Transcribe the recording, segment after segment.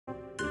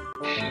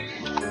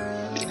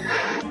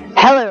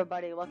Hello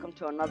everybody, welcome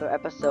to another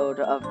episode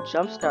of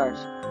Jumpstart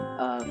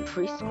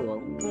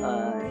Preschool,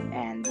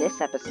 and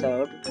this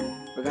episode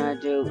we're gonna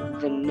do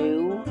the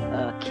new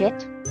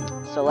kit,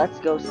 so let's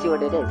go see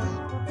what it is.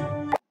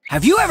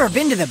 Have you ever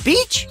been to the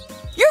beach?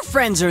 Your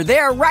friends are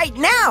there right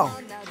now!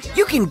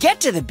 You can get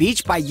to the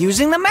beach by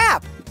using the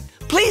map.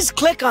 Please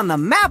click on the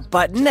map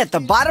button at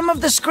the bottom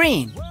of the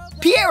screen.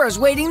 Pierre is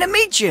waiting to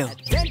meet you.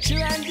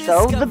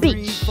 So the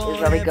beach is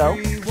where we go.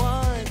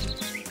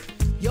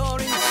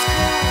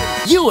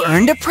 You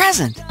earned a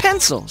present,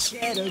 pencils. We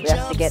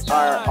have to get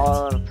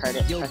all our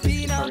presents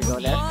before we go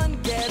there.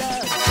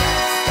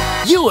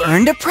 You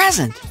earned a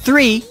present,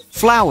 3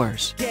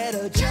 flowers.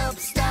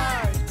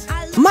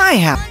 My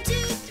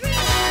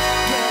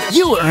house.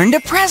 You earned a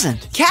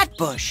present, cat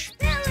bush.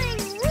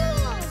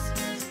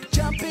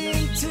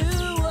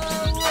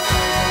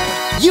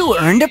 You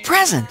earned a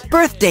present,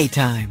 birthday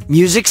time,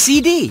 music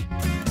CD.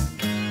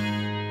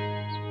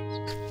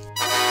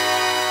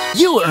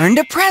 You earned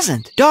a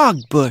present, dog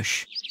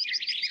bush.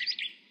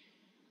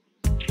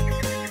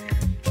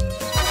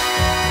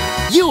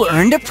 You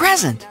earned a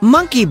present,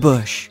 monkey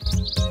bush.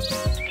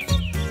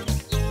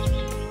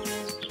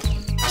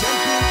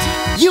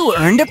 You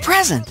earned a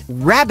present,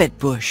 rabbit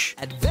bush.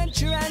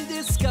 Adventure and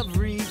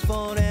discovery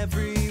for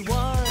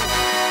everyone.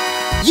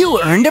 You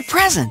earned a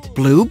present,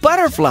 blue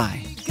butterfly.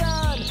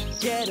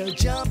 Get a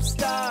jump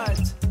start.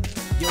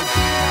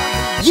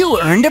 You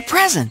earned a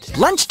present,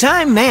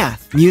 lunchtime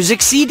math,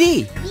 music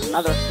CD.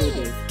 Another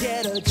CD.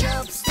 Get a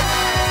jump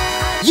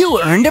start.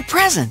 You earned a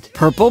present,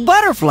 purple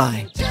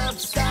butterfly. Jump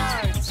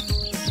start.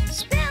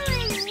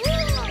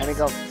 There we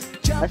go.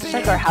 Let's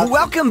check our house.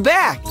 Welcome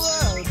back. World of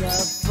fun like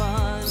this.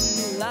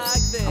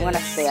 I'm gonna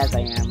stay as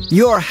I am.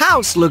 Your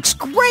house looks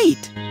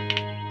great.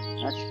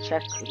 Let's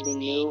check the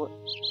new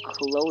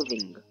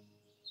clothing.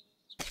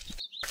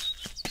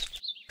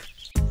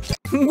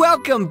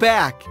 Welcome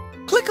back.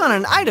 Click on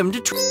an item to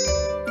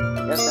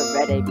There's a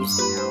red ABC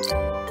now.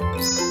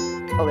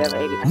 Oh, we have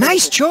ABC.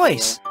 Nice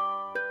choice.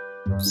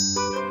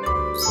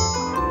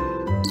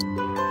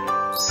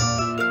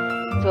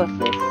 So with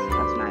this,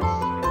 that's nice.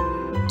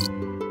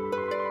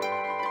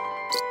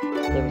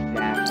 Stay with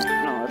that.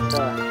 No,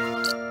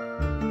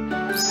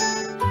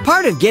 let's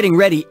Part of getting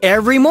ready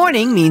every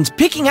morning means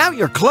picking out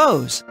your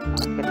clothes.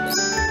 let's get this.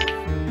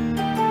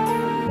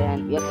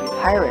 Then we have some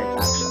pirates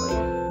actually.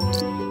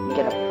 You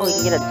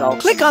can get a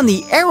dolphin. Click on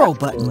the arrow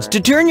buttons to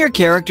turn your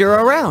character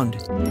around.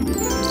 Let's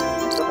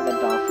go for the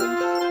dolphins.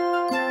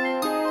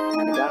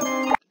 There we go.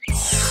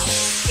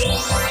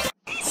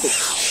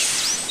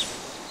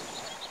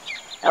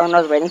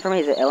 Eleanor's waiting for me.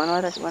 Is it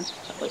Eleanor that wants?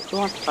 Wait, who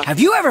wants to talk? Have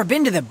you ever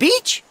been to the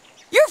beach?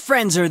 Your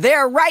friends are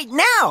there right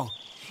now.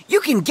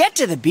 You can get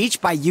to the beach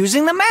by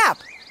using the map.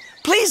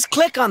 Please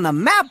click on the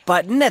map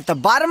button at the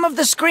bottom of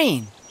the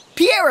screen.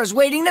 Pierre is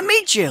waiting to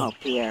meet you. Oh,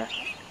 Pierre.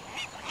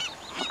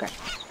 Okay.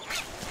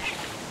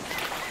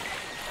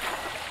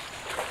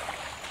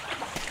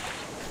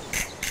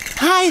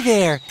 Hi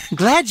there!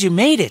 Glad you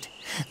made it.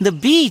 The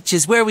beach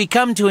is where we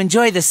come to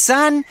enjoy the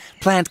sun,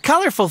 plant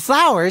colorful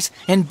flowers,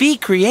 and be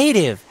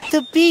creative.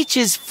 The beach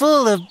is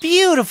full of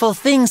beautiful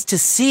things to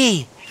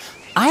see.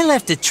 I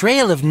left a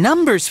trail of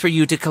numbers for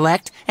you to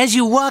collect as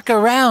you walk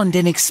around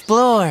and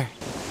explore.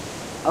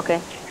 Okay.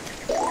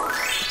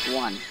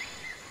 1.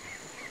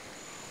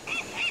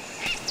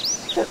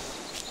 2.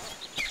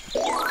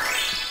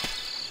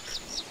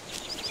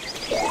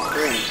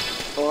 3.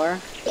 4.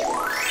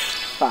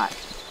 5.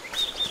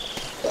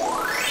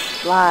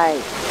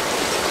 Slide.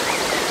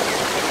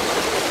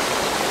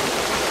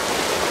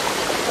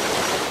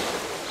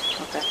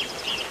 Okay.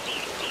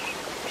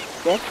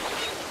 6.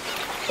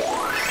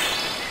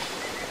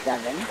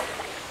 7.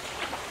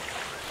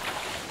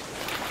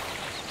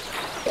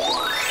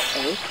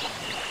 8.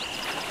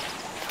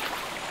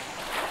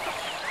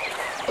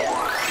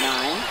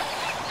 9.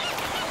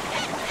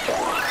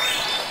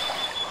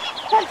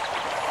 10.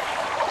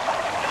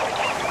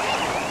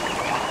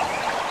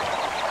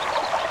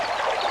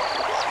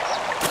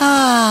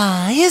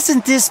 Ah,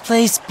 isn't this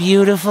place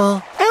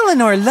beautiful?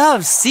 Eleanor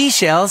loves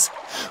seashells.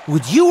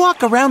 Would you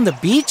walk around the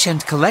beach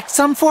and collect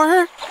some for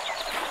her?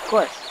 Of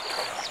course.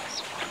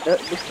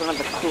 This is one of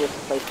the coolest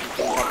places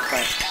in the whole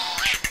place.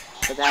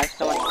 Because I have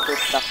so much cool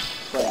stuff to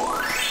play.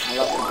 I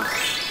love the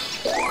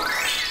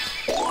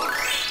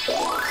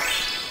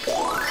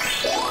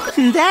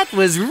beach. That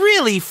was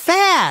really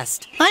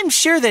fast. I'm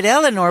sure that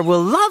Eleanor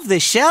will love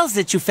the shells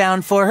that you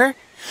found for her.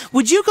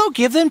 Would you go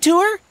give them to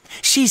her?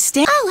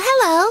 Oh,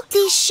 hello.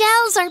 These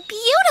shells are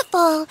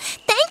beautiful.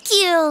 Thank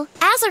you.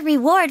 As a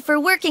reward for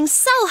working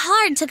so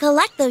hard to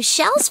collect those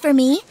shells for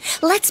me,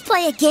 let's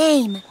play a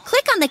game.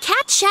 Click on the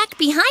cat shack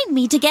behind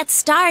me to get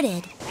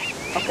started.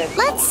 Okay.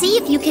 Let's see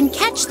if you can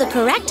catch the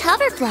correct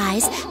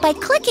hoverflies by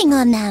clicking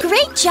on them.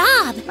 Great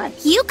job.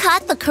 Nice. You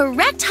caught the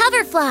correct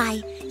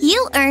hoverfly.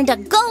 You earned a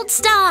gold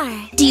star.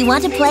 Do you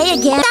want to play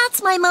again?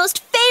 That's my most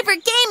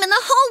favorite game in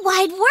the whole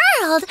wide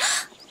world.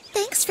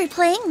 Thanks for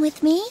playing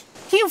with me.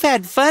 You've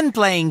had fun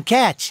playing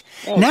catch.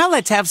 Now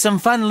let's have some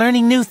fun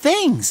learning new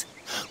things.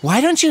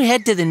 Why don't you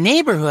head to the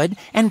neighborhood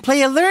and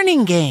play a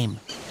learning game?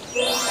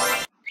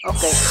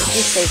 Okay, if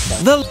you say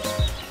so.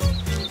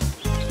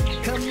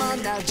 Come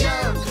on now,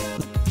 jump.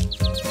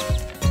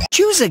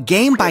 Choose a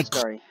game by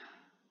Story.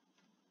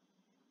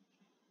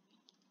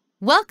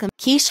 Welcome.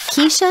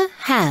 Keisha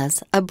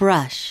has a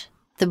brush.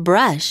 The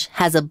brush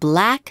has a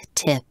black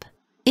tip.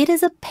 It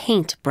is a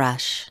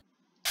paintbrush.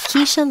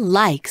 Keisha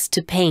likes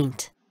to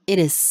paint. It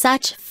is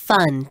such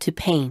fun to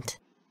paint.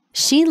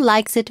 She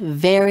likes it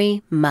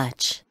very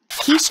much.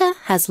 Keisha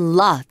has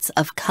lots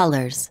of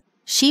colors.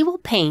 She will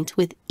paint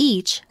with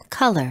each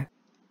color.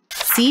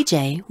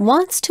 CJ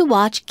wants to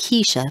watch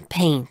Keisha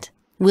paint.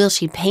 Will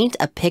she paint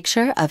a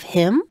picture of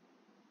him?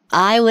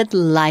 I would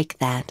like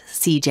that,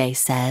 CJ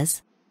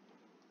says.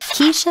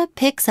 Keisha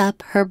picks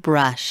up her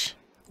brush.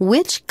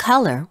 Which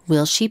color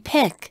will she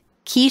pick?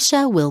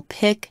 Keisha will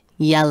pick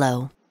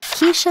yellow.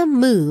 Keisha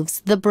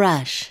moves the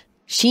brush.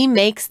 She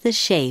makes the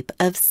shape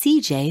of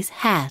CJ's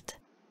hat.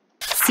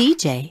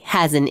 CJ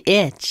has an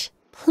itch.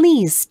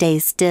 Please stay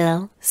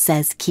still,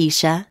 says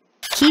Keisha.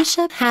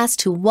 Keisha has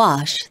to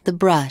wash the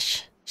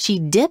brush. She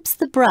dips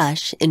the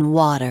brush in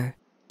water.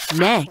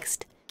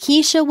 Next,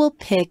 Keisha will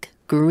pick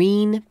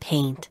green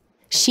paint.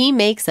 She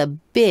makes a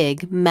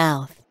big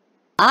mouth.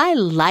 I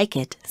like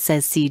it,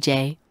 says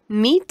CJ.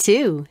 Me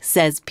too,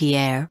 says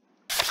Pierre.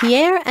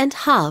 Pierre and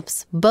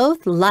Hops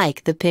both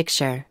like the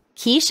picture.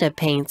 Keisha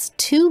paints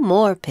 2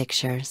 more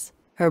pictures.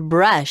 Her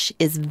brush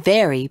is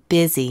very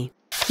busy.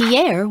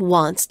 Pierre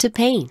wants to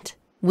paint.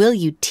 Will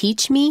you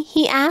teach me?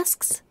 He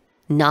asks.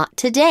 Not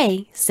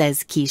today,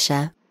 says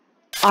Keisha.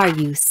 Are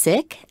you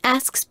sick?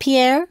 Asks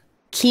Pierre.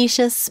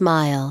 Keisha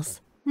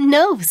smiles.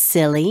 No,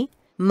 silly.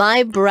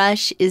 My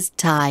brush is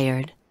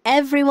tired.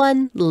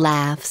 Everyone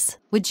laughs.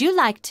 Would you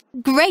like to?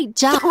 Great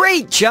job.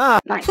 Great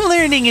job! Nice.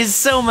 Learning is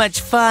so much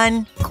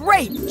fun.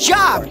 Great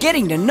job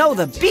getting to know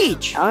the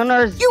beach!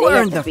 Eleanor's You day at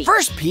earned the beach.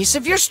 first piece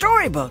of your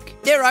storybook.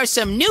 There are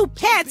some new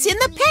pets in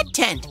the pet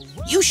tent.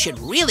 You should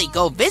really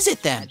go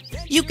visit them.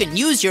 You can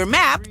use your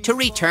map to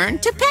return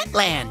to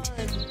Petland.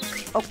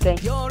 Okay.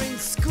 You're in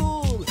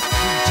school.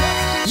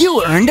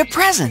 You earned a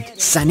present.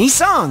 Sunny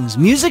Songs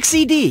Music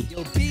CD.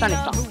 Sunny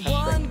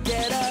song.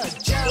 Get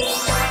a jump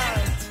start.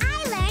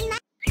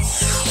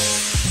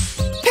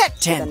 Pet The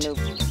tent. new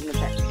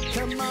pet.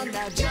 Come on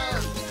now,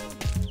 jump.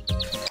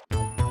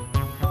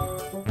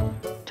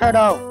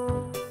 Turtle.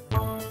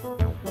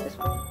 This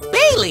one.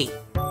 Bailey,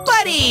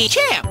 Buddy,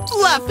 Champ,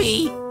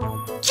 Fluffy,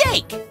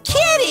 Jake,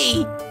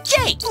 Kitty,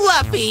 Jake,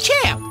 Fluffy,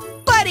 Champ,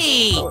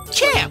 Buddy, Oh, it's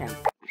Champ. Champ.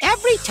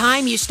 Every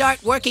time you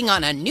start working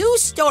on a new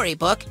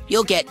storybook,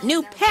 you'll get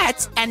new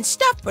pets and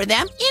stuff for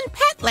them in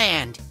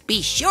Petland.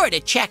 Be sure to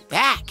check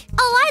back.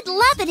 Oh, I'd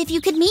love it if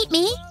you could meet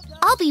me.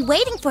 I'll be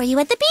waiting for you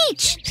at the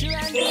beach.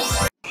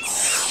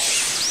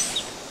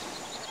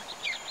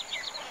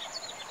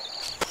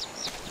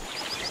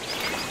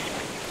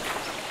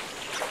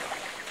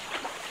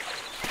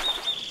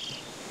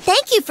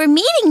 Thank you for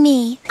meeting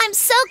me. I'm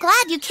so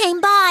glad you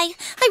came by.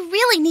 I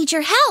really need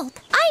your help.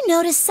 I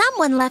noticed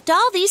someone left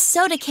all these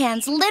soda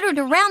cans littered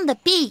around the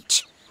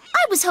beach.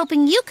 I was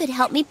hoping you could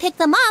help me pick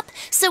them up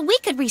so we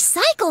could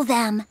recycle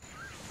them.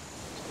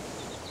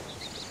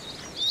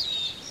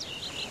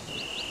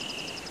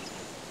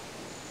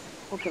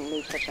 Who can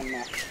leave such a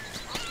mess?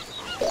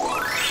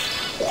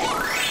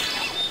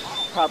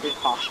 Probably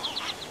Hawk.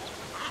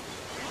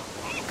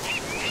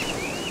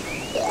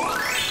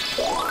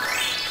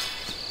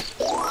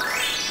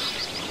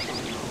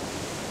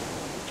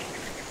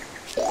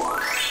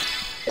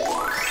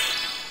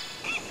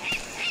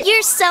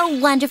 You're so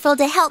wonderful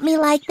to help me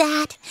like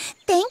that.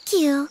 Thank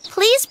you.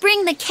 Please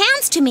bring the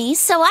cans to me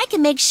so I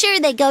can make sure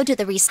they go to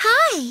the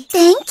Hi.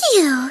 Thank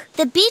you.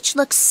 The beach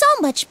looks so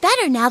much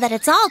better now that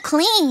it's all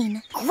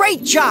clean.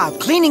 Great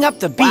job cleaning up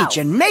the beach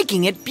and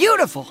making it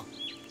beautiful.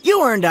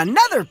 You earned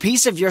another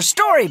piece of your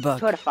storybook.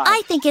 2 out of 5.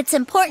 I think it's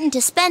important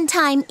to spend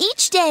time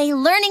each day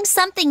learning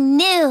something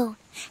new.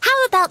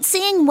 How about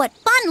seeing what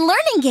fun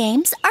learning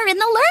games are in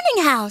the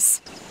learning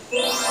house?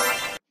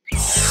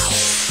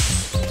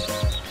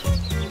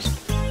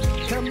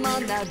 Come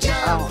on now,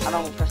 jump. I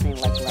don't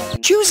personally like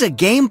learning. Choose a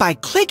game by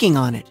clicking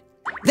on it.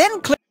 Then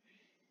click.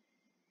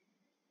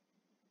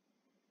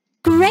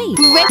 Great.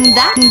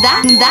 That's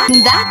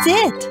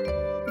it.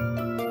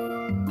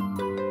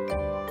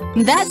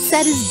 That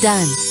set is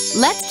done.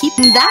 Let's keep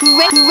that.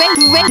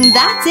 Great.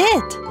 That's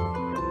it.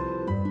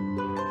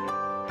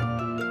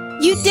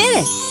 You did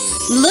it.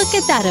 Look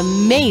at that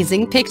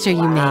amazing picture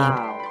you made.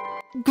 Wow.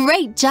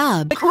 Great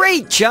job.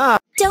 Great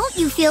job. Don't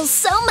you feel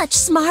so much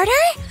smarter?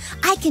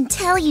 I can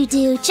tell you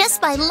do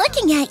just by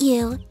looking at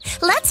you.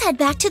 Let's head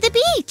back to the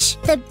beach.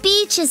 The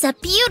beach is a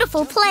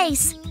beautiful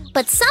place,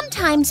 but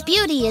sometimes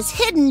beauty is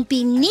hidden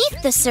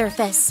beneath the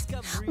surface.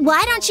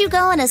 Why don't you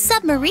go on a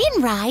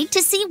submarine ride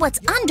to see what's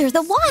under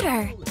the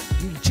water?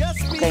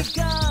 Just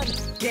begun.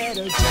 Get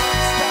a jump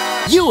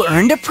start. You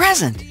earned a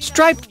present.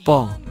 Striped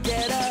ball.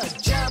 Get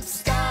a jump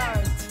start.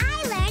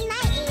 I learned my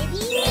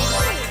ABC.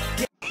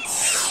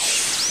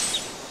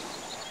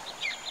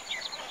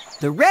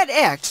 The red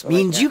X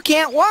means you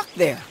can't walk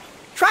there.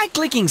 Try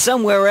clicking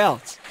somewhere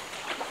else.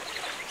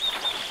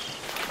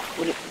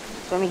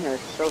 Swimming here is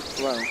so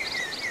slow.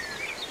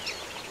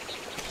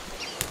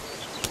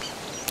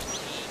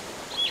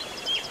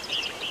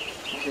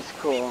 This is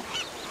cool.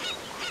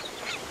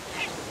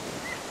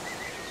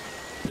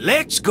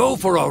 Let's go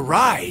for a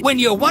ride. When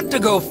you want to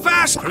go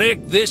fast,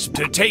 click this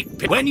to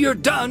take. When you're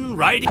done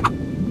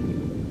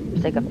riding.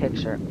 Let's take a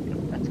picture.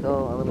 Let's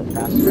go a little bit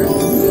faster.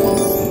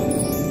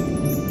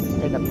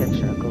 Let's take a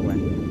picture. A good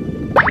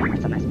one.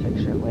 That's a nice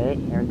picture. Wait,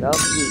 here we go.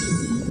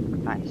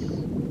 Nice.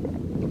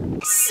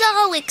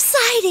 So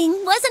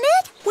exciting, wasn't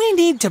it? We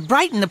need to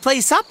brighten the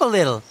place up a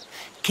little.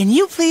 Can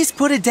you please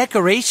put a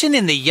decoration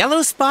in the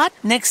yellow spot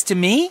next to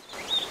me?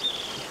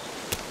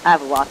 I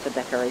have lots of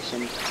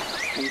decorations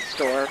in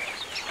store.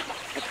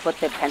 Let's put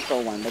the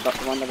pencil one. The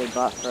one that we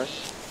bought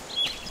first.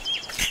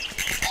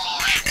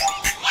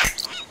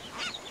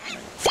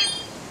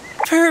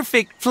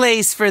 Perfect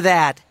place for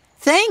that.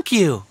 Thank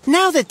you.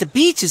 Now that the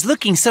beach is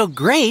looking so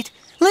great,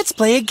 let's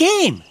play a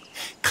game.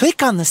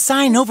 Click on the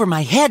sign over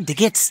my head to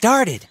get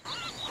started.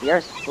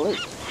 Yours flute.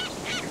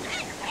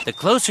 The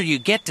closer you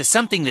get to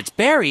something that's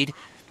buried,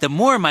 the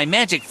more my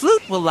magic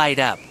flute will light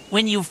up.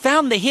 When you've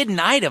found the hidden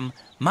item,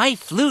 my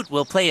flute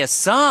will play a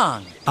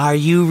song. Are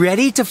you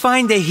ready to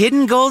find the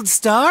hidden gold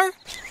star?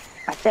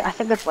 I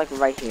think it's like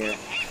right here.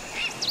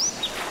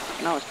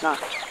 No, it's not.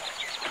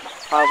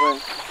 Probably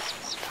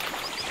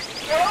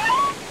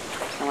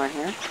somewhere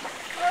here.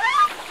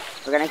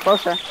 We're getting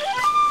closer.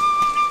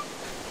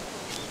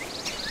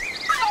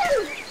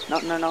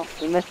 No,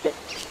 we missed it.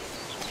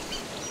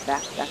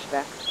 Back.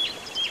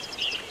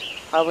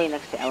 Probably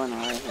next to Eleanor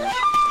right here.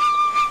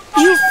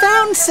 You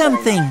found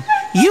something!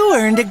 You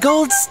earned a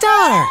gold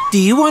star! Do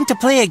you want to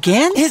play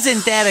again?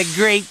 Isn't that a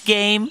great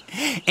game?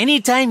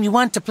 Anytime you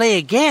want to play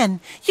again,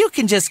 you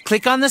can just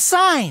click on the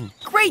sign.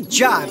 Great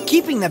job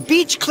keeping the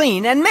beach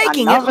clean and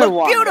making Another it look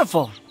one.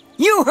 beautiful.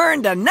 You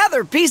earned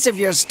another piece of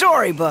your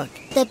storybook.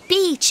 The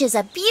beach is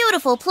a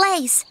beautiful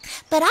place,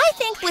 but I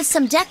think with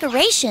some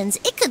decorations,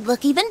 it could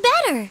look even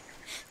better.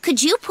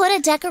 Could you put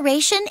a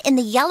decoration in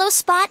the yellow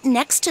spot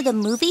next to the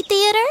movie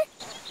theater?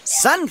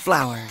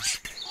 Sunflowers.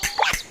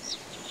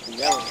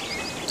 Yellow.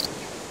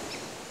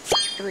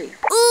 3.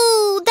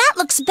 Ooh, that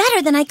looks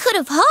better than I could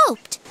have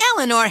hoped.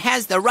 Eleanor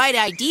has the right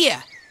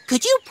idea.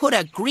 Could you put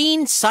a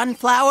green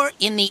sunflower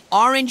in the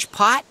orange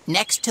pot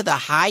next to the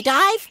high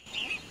dive?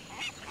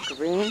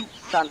 Green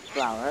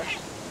sunflower,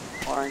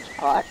 orange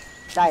pot,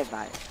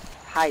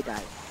 high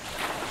dive.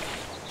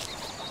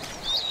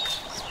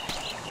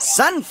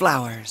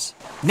 Sunflowers.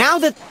 Now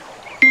that...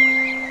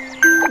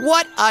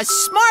 What a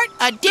smart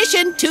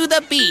addition to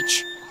the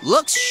beach.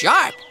 Looks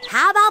sharp.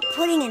 How about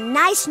putting a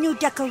nice new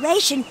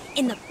decoration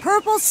in the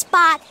purple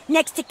spot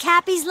next to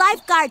Cappy's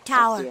lifeguard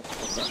tower?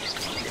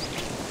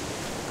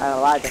 I have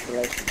a lot of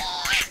decorations.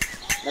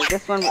 Like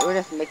this one, we're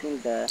just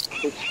making the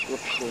beach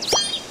look cool.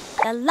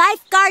 The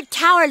lifeguard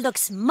tower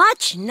looks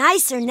much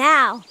nicer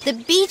now. The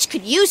beach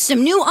could use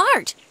some new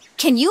art.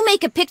 Can you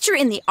make a picture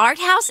in the art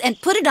house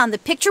and put it on the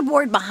picture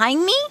board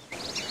behind me?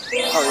 Oh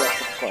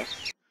yes, of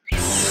course.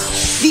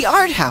 The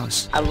art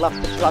house. I love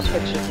to draw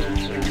pictures in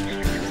here.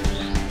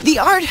 The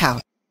art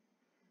house.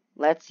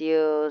 Let's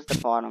use the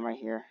bottom right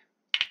here.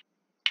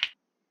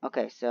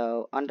 Okay,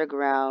 so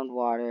underground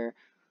water,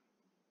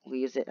 we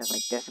use it as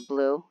like this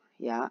blue,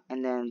 yeah,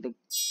 and then the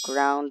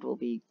ground will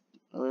be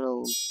a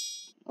little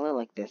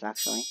like this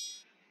actually.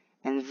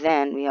 And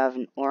then we have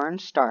an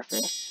orange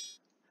starfish,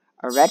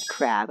 a red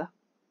crab,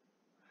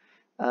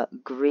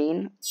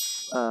 green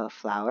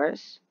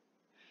flowers.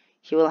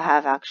 He will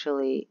have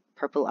actually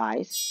purple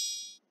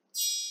eyes.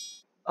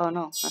 Oh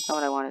no, that's not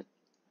what I wanted.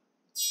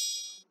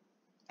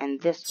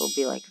 And this will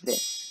be like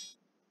this.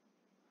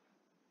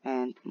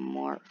 And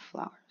more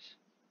flowers.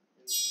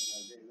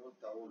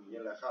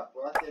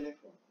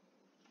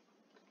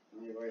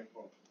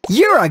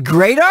 You're a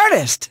great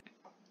artist.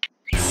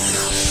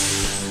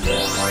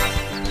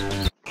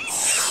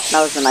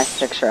 That was a nice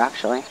picture,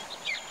 actually.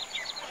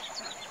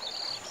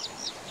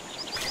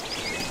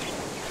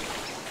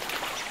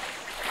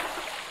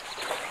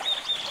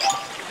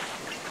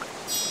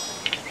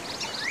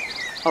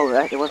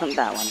 Oh, it wasn't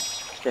that one.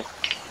 This.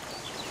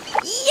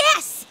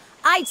 Yes!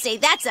 I'd say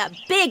that's a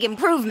big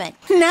improvement.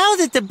 Now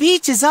that the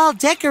beach is all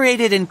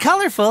decorated and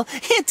colorful,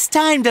 it's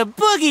time to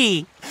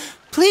boogie.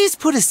 Please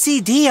put a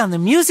CD on the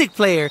music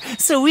player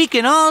so we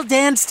can all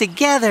dance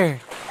together.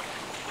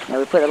 Yeah,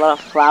 we put a lot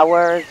of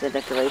flowers, the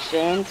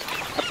decorations,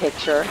 a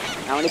picture.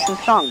 Now we need some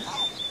songs.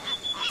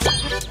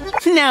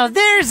 Now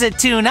there's a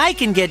tune I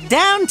can get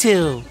down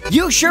to.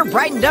 You sure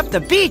brightened up the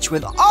beach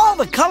with all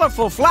the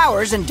colorful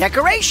flowers and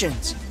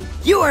decorations.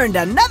 You earned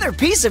another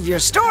piece of your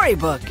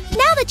storybook.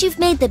 Now that you've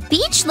made the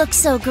beach look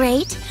so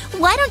great,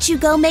 why don't you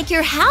go make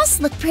your house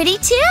look pretty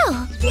too?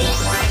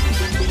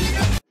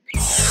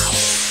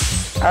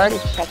 I already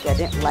checked it. I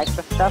didn't like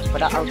the stuff,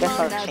 but I guess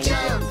I'll change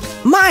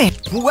it. My,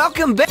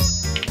 welcome back.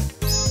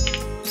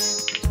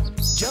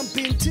 jump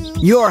into.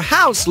 Your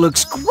house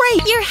looks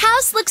great. Your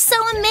house looks so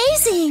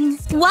amazing.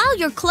 While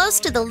you're close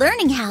to the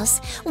learning house,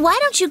 why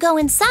don't you go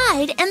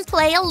inside and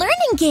play a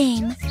learning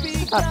game?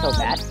 Not so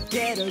bad.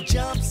 Get a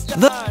jump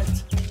start.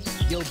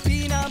 You'll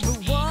be number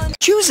one.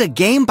 Choose a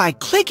game by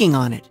clicking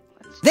on it.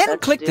 Then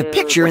Let's click the do-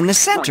 picture in the no,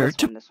 center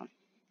this one.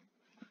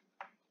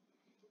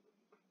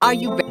 Are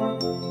you ready?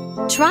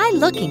 Try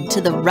looking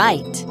to the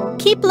right.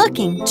 Keep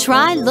looking.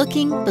 Try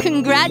looking.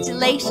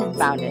 Congratulations.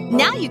 Found it.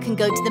 Now you can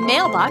go to the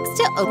mailbox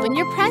to open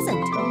your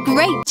present.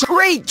 Great job.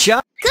 Great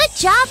job. Good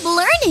job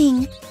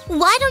learning.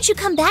 Why don't you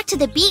come back to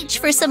the beach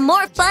for some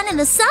more fun in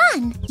the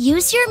sun?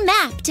 Use your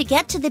map to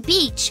get to the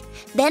beach.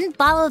 Then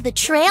follow the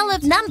trail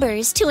of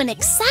numbers to an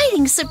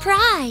exciting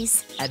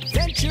surprise.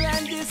 Adventure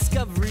and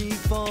discovery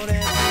for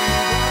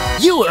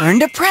everyone. You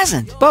earned a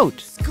present. Boat.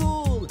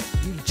 School,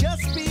 you've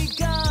just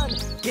begun.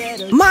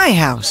 Get a My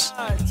house.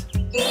 start.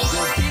 You'll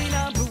be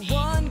number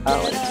one.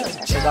 Oh, wait, Get I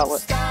a forgot jump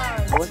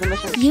start. what was the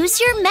mission? Use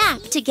your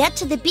map to get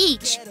to the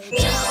beach.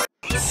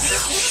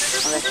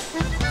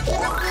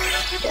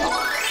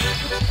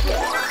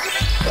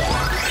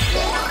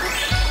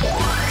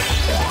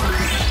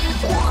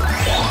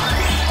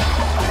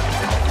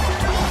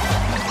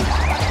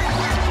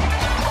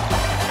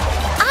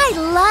 I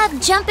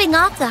love jumping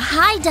off the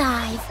high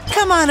dive.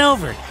 Come on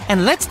over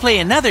and let's play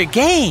another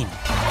game.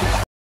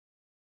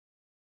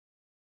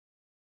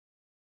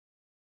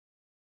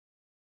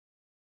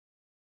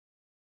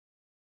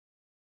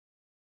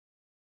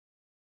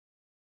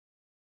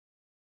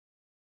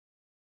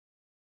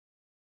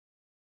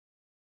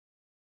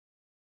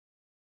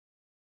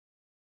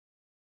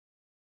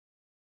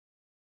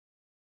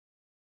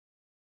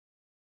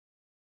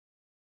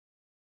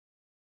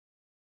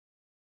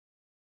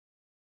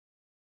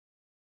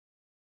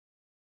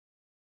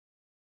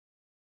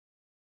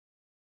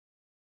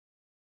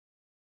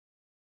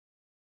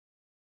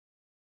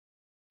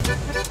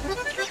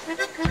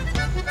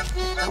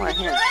 Oh, right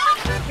here.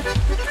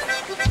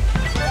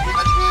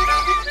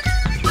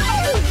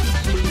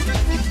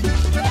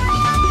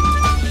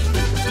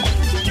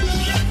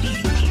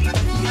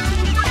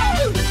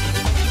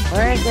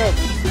 Where is it?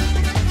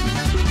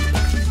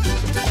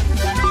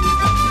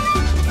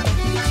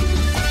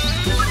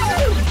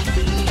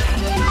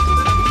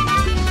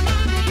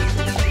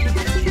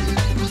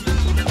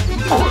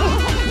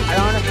 I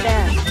don't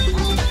understand.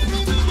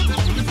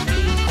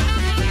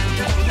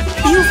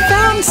 You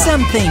found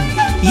something.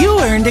 You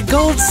earned a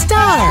gold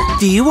star.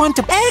 Do you want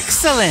to?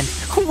 Excellent.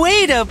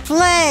 Way to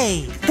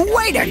play.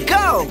 Way to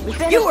go!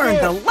 You earned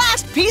the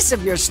last piece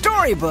of your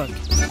storybook.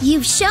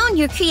 You've shown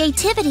your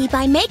creativity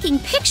by making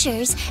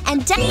pictures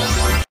and Come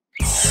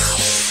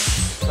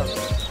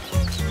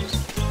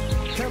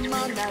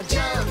on now,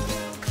 jump.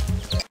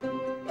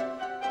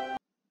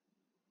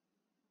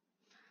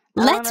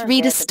 Let's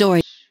read a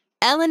story.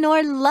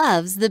 Eleanor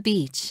loves the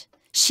beach.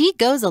 She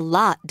goes a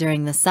lot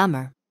during the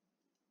summer.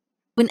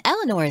 When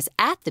Eleanor is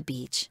at the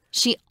beach,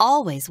 she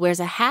always wears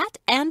a hat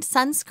and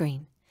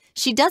sunscreen.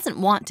 She doesn't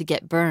want to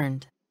get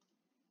burned.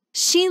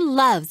 She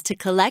loves to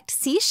collect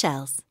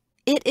seashells.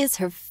 It is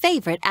her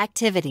favorite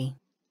activity.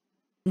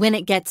 When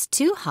it gets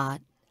too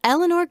hot,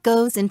 Eleanor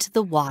goes into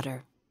the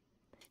water.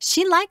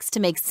 She likes to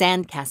make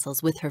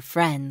sandcastles with her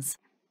friends.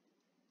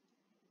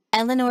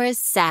 Eleanor is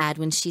sad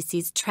when she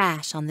sees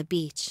trash on the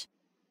beach.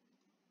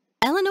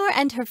 Eleanor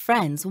and her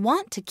friends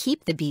want to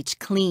keep the beach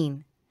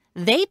clean.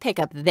 They pick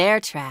up their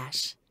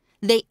trash.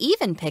 They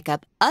even pick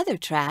up other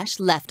trash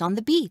left on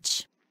the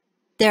beach.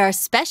 There are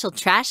special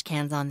trash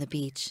cans on the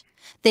beach.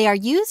 They are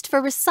used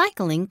for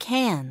recycling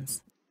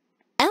cans.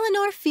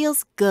 Eleanor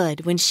feels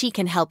good when she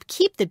can help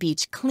keep the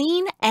beach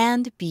clean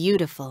and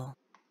beautiful.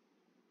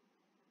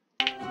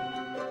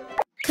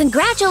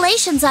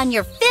 Congratulations on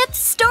your 5th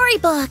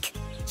storybook!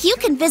 You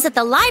can visit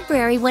the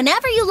library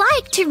whenever you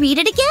like to read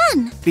it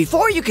again.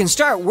 Before you can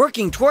start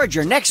working towards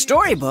your next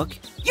storybook,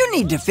 you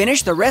need to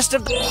finish the rest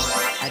of the...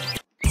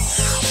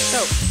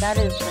 So, that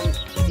is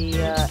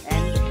the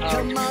end of...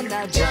 Come on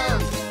now,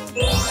 jump.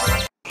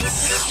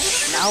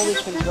 Now we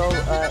can go,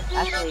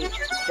 actually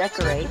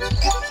decorate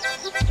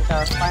with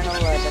our final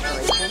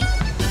decoration.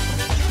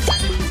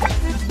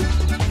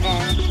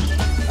 And,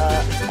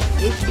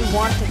 if you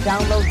want to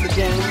download the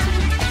game,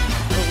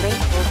 the link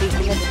will be in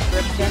the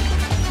description.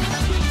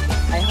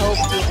 I hope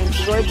you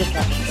enjoyed this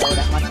episode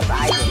as much as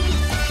I did.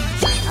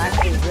 I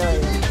actually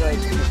really enjoyed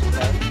this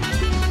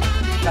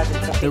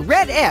episode. The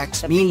red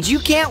X means you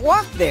can't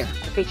walk there.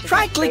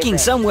 Try clicking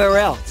somewhere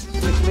else.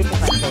 Which is my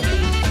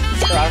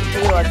favorite. So I'll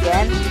see you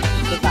again.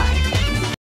 Goodbye.